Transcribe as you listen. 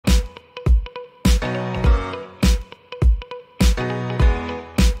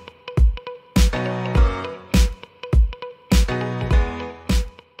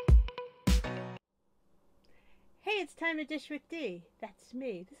time to dish with D. That's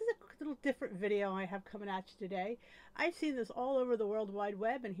me. This is a little different video I have coming at you today. I've seen this all over the World Wide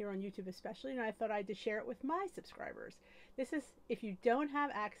Web and here on YouTube especially, and I thought I'd just share it with my subscribers. This is if you don't have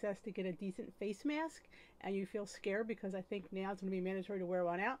access to get a decent face mask and you feel scared, because I think now it's going to be mandatory to wear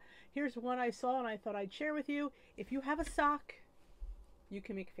one out. Here's one I saw and I thought I'd share with you. If you have a sock, you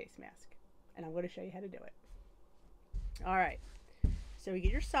can make a face mask, and I'm going to show you how to do it. All right, so you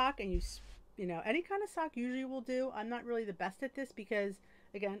get your sock, and you know, any kind of sock usually will do. I'm not really the best at this because,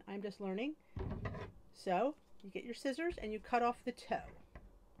 again, I'm just learning. So you get your scissors and you cut off the toe.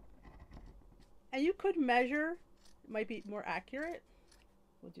 And you could measure, it might be more accurate.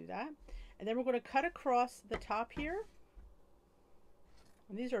 We'll do that. And then we're going to cut across the top here.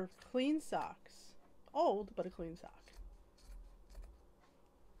 And these are clean socks. Old, but a clean sock.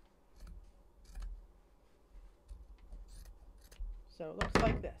 So it looks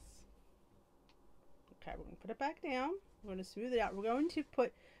like this. Okay, we're going to put it back down. We're going to smooth it out. We're going to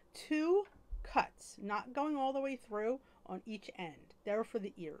put 2 cuts, not going all the way through, on each end. They're for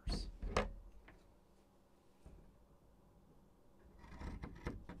the ears.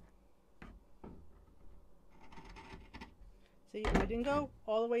 See, I didn't go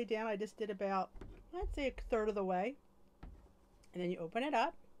all the way down. I just did about, I'd say, 1/3 of the way. And then you open it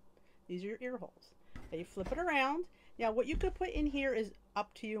up. These are your ear holes. Then you flip it around. Now, what you could put in here is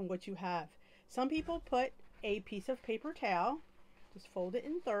up to you and what you have. Some people put a piece of paper towel, just fold it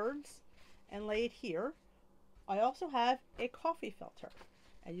in thirds and lay it here. I also have a coffee filter,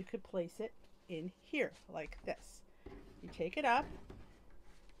 and you could place it in here like this. You take it up,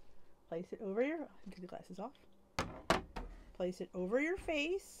 place it over your, take the glasses off, place it over your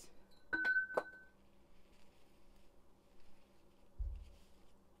face.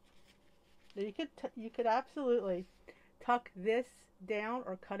 You could absolutely tuck this down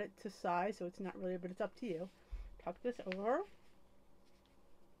or cut it to size so it's not really, but it's up to you. Tuck this over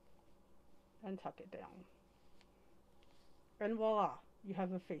and tuck it down. And voila, you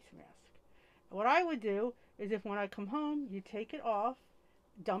have a face mask. And what I would do is, if when I come home, you take it off,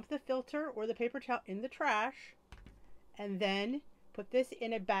 dump the filter or the paper towel in the trash, and then put this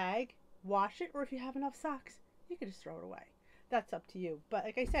in a bag, wash it, or if you have enough socks, you can just throw it away. That's up to you. But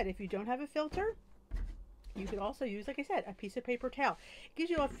like I said, if you don't have a filter, you could also use, like I said, a piece of paper towel. It gives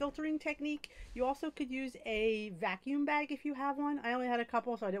you a filtering technique. You also could use a vacuum bag if you have one. I only had a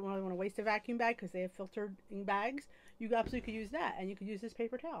couple, so I didn't really want to waste a vacuum bag because they have filtering bags. You absolutely could use that, and you could use this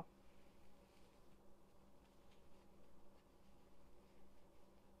paper towel.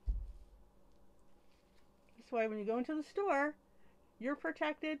 This way, when you go into the store, you're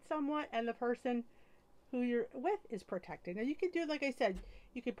protected somewhat, and the person who you're with is protected. Now, you could do, like I said,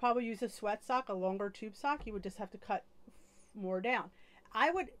 you could probably use a sweat sock, a longer tube sock. You would just have to cut more down. I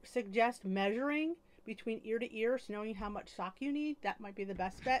would suggest measuring between ear to ear, so knowing how much sock you need. That might be the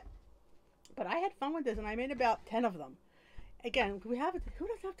best bet. But I had fun with this, and I made about 10 of them. Again, who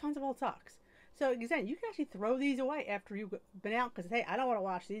doesn't have tons of old socks? So again, you can actually throw these away after you've been out, because hey, I don't want to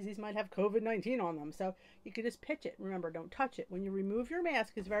wash these. These might have COVID-19 on them. So you could just pitch it. Remember, don't touch it. When you remove your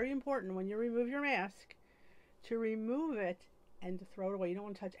mask, it's very important when you remove your mask to remove it and to throw it away. You don't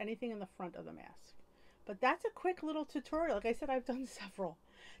want to touch anything in the front of the mask. But that's a quick little tutorial. Like I said, I've done several.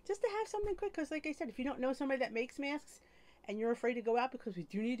 Just to have something quick, because like I said, if you don't know somebody that makes masks and you're afraid to go out because we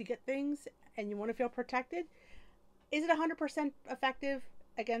do need to get things and you want to feel protected, is it 100% effective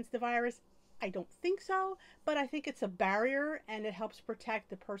against the virus? I don't think so, but I think it's a barrier, and it helps protect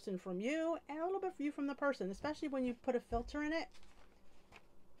the person from you and a little bit for you from the person, especially when you put a filter in it.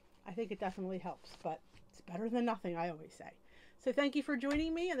 I think it definitely helps, but it's better than nothing, I always say. So thank you for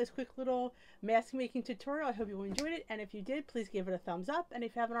joining me on this quick little mask making tutorial. I hope you enjoyed it, and if you did, please give it a thumbs up, and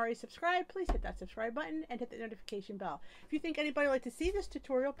if you haven't already subscribed, please hit that subscribe button and hit the notification bell. If you think anybody would like to see this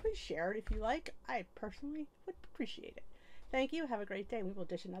tutorial, please share it if you like. I personally would appreciate it. Thank you. Have a great day. We will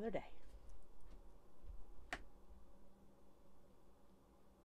dish another day.